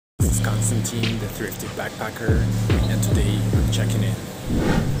is Constantine, the thrifty backpacker, and today I'm checking in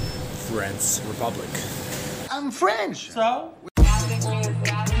Frens Republic. I'm French! So?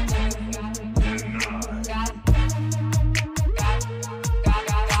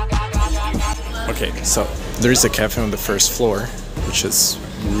 Okay, so there is a cafe on the first floor, which is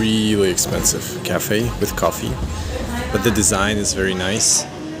really expensive cafe with coffee, but the design is very nice.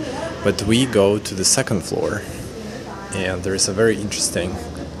 But we go to the second floor, and there is a very interesting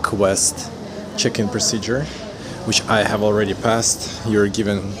quest check-in procedure, which I have already passed. You're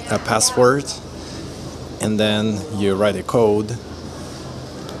given a password, and then you write a code,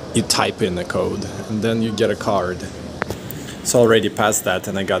 you type in a code, and then you get a card. So I already passed that,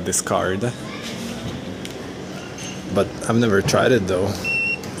 and I got this card. But I've never tried it though.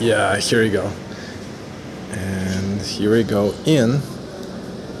 Yeah, here we go. And here we go in.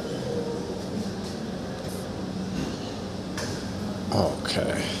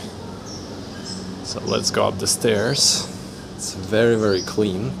 Okay. So let's go up the stairs. It's very, very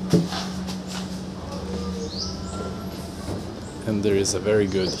clean. And there is a very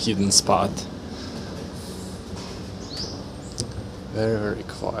good hidden spot. Very, very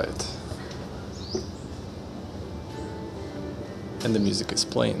quiet. And the music is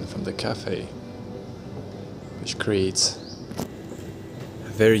playing from the cafe, which creates a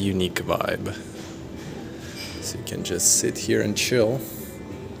very unique vibe. So you can just sit here and chill.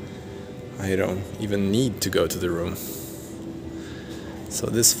 I don't even need to go to the room. So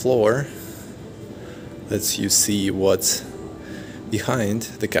this floor lets you see what's behind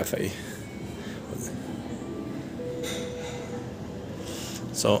the cafe.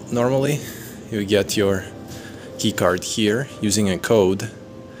 So normally you get your key card here using a code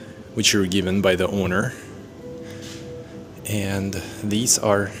which you're given by the owner, and these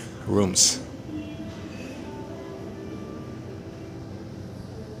are rooms.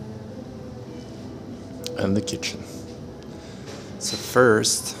 And the kitchen. So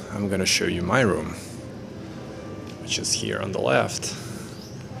first I'm gonna show you my room, which is here on the left,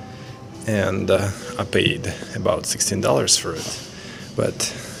 and I paid about $16 for it,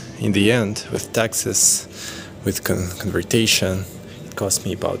 but in the end, with taxes, with conversion, it cost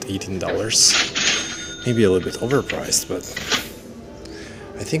me about $18. Maybe a little bit overpriced, but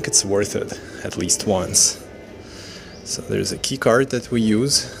I think it's worth it at least once. So there's a key card that we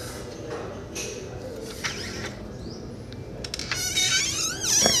use.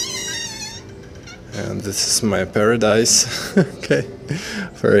 And this is my paradise, okay,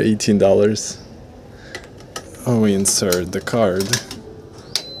 for $18. Oh, we insert the card.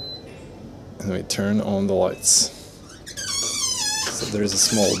 And we turn on the lights. So there's a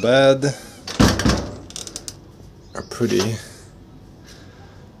small bed, a pretty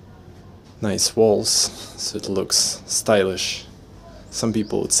nice walls, so it looks stylish. Some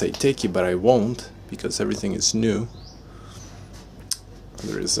people would say takey, but I won't, because everything is new.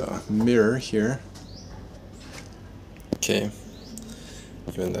 There is a mirror here. Okay,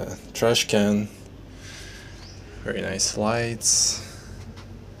 even the trash can, very nice lights.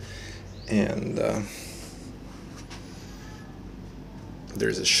 And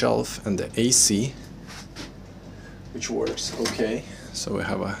there's a shelf and the AC, which works okay. So we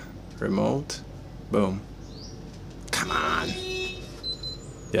have a remote. Boom. Come on.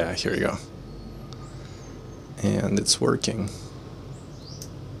 Yeah, here we go. And it's working.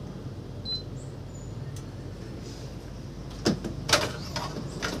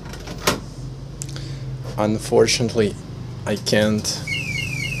 Unfortunately, I can't.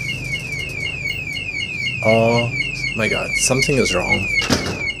 Oh my god, something is wrong.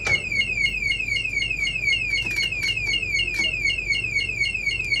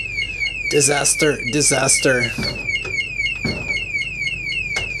 Disaster, disaster.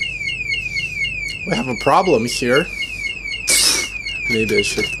 We have a problem here. Maybe I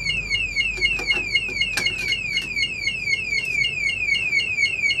should.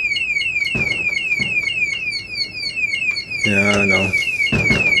 Yeah, no.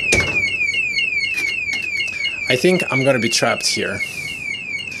 I think I'm gonna be trapped here.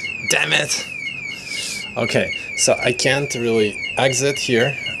 Damn it! Okay, so I can't really exit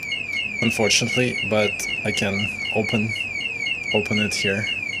here, unfortunately, but I can open it here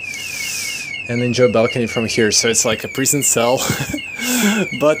and enjoy balcony from here. So it's like a prison cell,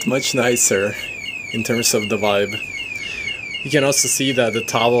 but much nicer in terms of the vibe. You can also see that the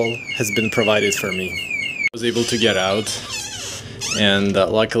towel has been provided for me. I was able to get out, and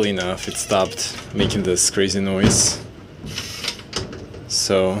luckily enough it stopped making this crazy noise.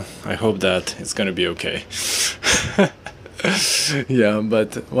 So I hope that it's gonna be okay. Yeah,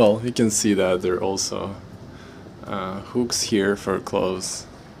 but well, you can see that there are also hooks here for clothes.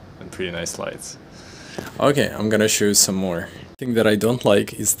 and pretty nice lights. Okay, I'm gonna show you some more. The thing that I don't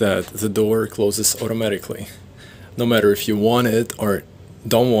like is that the door closes automatically, no matter if you want it or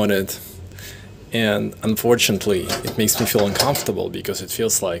don't want it. And unfortunately, it makes me feel uncomfortable because it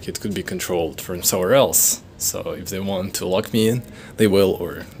feels like it could be controlled from somewhere else. So if they want to lock me in, they will,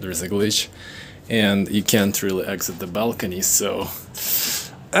 or there's a glitch. And you can't really exit the balcony, so...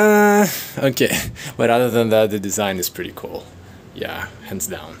 okay. But other than that, the design is pretty cool. Yeah, hands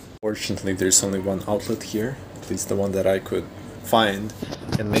down. Fortunately, there's only one outlet here, at least the one that I could find.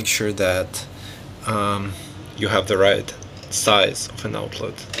 And make sure that you have the right size of an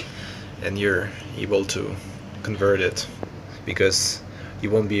outlet and you're able to convert it, because you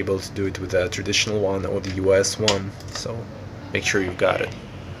won't be able to do it with a traditional one or the US one, so make sure you've got it.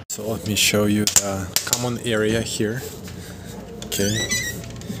 So let me show you the common area here. Okay,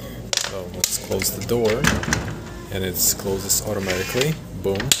 so let's close the door, and it closes automatically.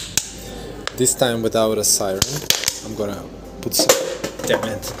 Boom. This time without a siren. I'm gonna put some, damn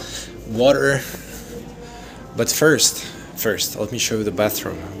it, water. But first, let me show you the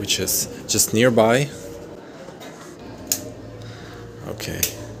bathroom, which is just nearby. Okay,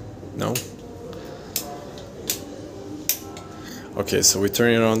 no? Okay, so we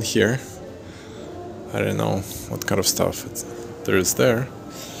turn it on here. I don't know what kind of stuff there is there.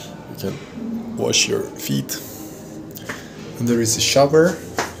 You can wash your feet. And there is a shower,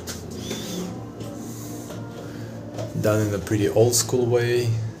 done in a pretty old school way.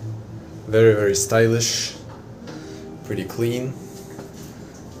 Very, very stylish. Pretty clean.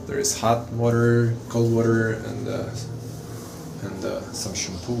 There is hot water, cold water, and some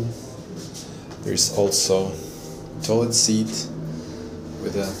shampoo. There's also toilet seat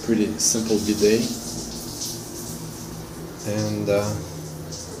with a pretty simple bidet, and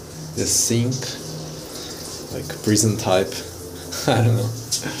this sink, like prison type. I don't know.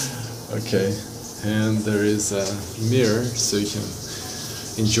 Okay, and there is a mirror so you can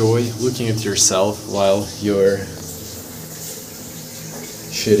enjoy looking at yourself while you're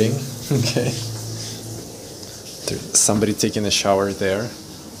shitting. Okay. There's somebody taking a shower there.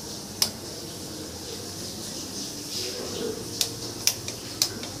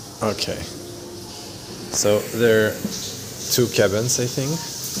 Okay. So there are two cabins, I think.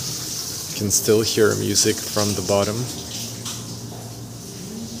 You can still hear music from the bottom.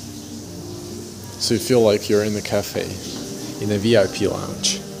 So you feel like you're in a cafe, in a VIP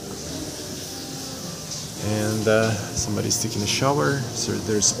lounge. And somebody's taking a shower. So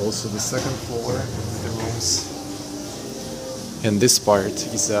there's also the second floor with the rooms. And this part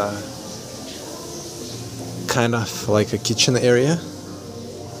is a kind of like a kitchen area.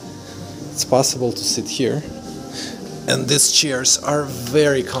 It's possible to sit here. And these chairs are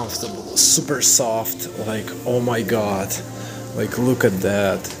very comfortable, super soft, like, oh my god. Like, look at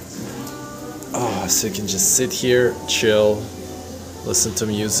that. Oh, so you can just sit here, chill, listen to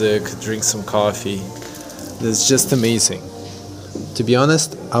music, drink some coffee. It's just amazing. To be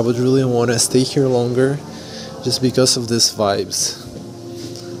honest, I would really want to stay here longer just because of these vibes.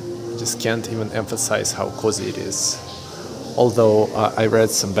 I just can't even emphasize how cozy it is. Although I read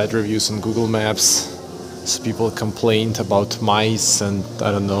some bad reviews on Google Maps, so people complained about mice and,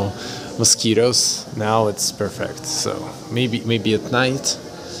 I don't know, mosquitoes. Now it's perfect. So maybe at night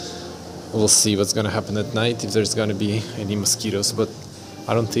we'll see what's gonna happen at night, if there's gonna be any mosquitoes, but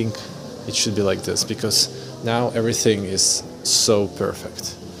I don't think it should be like this, because now everything is so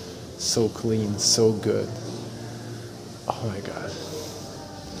perfect, so clean, so good. Oh my god.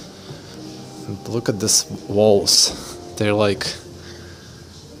 And look at these walls. They're like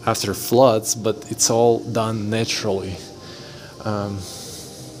after floods, but it's all done naturally.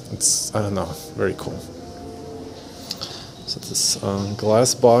 It's, I don't know, very cool. So this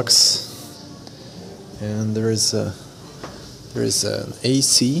glass box, and there is an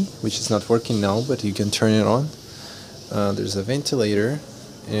AC which is not working now, but you can turn it on. There's a ventilator,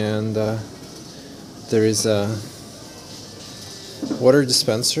 and there is a water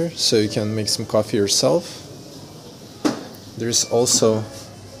dispenser so you can make some coffee yourself. There's also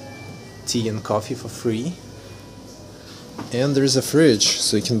tea and coffee for free, and there's a fridge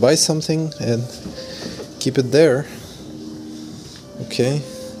so you can buy something and keep it there. Okay,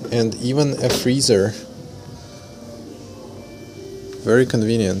 and even a freezer. Very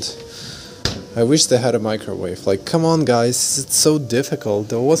convenient. I wish they had a microwave. Like, come on guys, it's so difficult.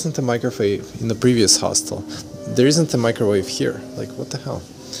 There wasn't a microwave in the previous hostel. There isn't a microwave here. Like, what the hell?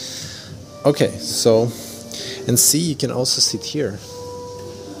 Okay, so, and see, you can also sit here.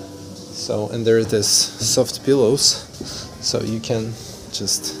 So, and there are these soft pillows, so you can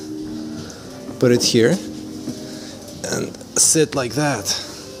just put it here and sit like that.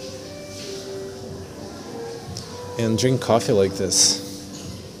 and drink coffee like this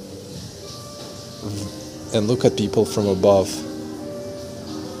and look at people from above.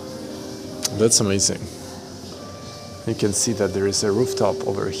 That's amazing. You can see that there is a rooftop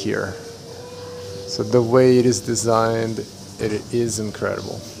over here. So the way it is designed, it is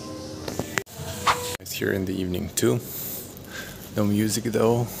incredible. It's here in the evening too. No music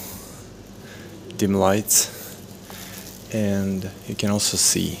though. Dim lights. And you can also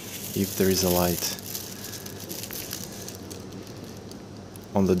see if there is a light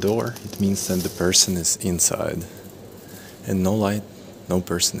on the door, it means that the person is inside. And no light, no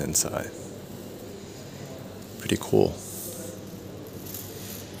person inside. Pretty cool.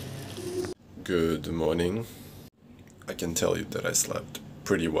 Good morning. I can tell you that I slept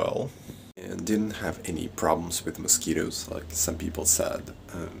pretty well and didn't have any problems with mosquitoes like some people said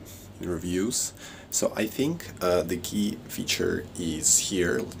in reviews. So I think the key feature is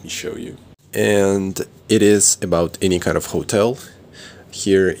here. Let me show you. And it is about any kind of hotel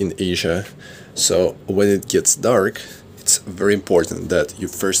here in Asia. So when it gets dark, it's very important that you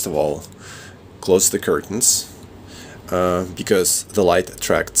first of all close the curtains because the light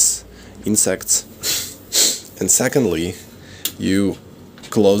attracts insects. And secondly, you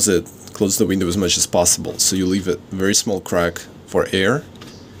close the window as much as possible. So you leave a very small crack for air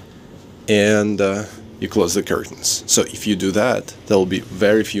and you close the curtains. So if you do that, there will be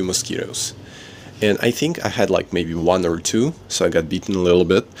very few mosquitoes. And I think I had like maybe 1 or 2, so I got beaten a little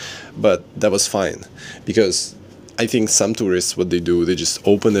bit, but that was fine. Because I think some tourists, what they do, they just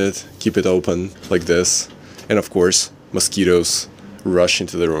open it, keep it open like this, and of course, mosquitoes rush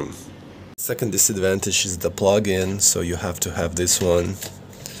into the room. Second disadvantage is the plug-in, so you have to have this one.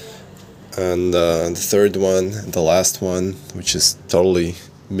 And the third one, the last one, which is totally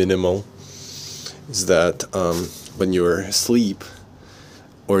minimal, is that when you're asleep,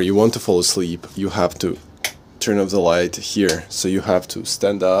 or you want to fall asleep, you have to turn off the light here. So you have to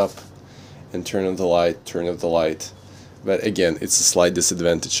stand up and turn on the light, turn off the light. But again, it's a slight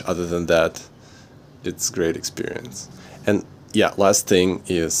disadvantage. Other than that, it's a great experience. And yeah, last thing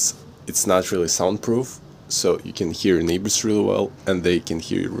is it's not really soundproof, so you can hear your neighbors really well and they can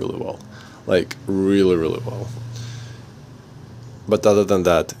hear you really well. Like really, really well. But other than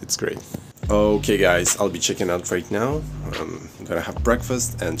that, it's great. Okay guys, I'll be checking out right now. I'm gonna have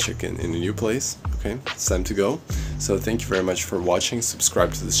breakfast and check in a new place. Okay, it's time to go. So thank you very much for watching.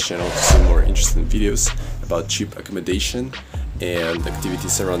 Subscribe to this channel to see more interesting videos about cheap accommodation and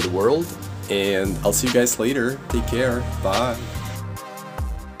activities around the world. And I'll see you guys later. Take care. Bye.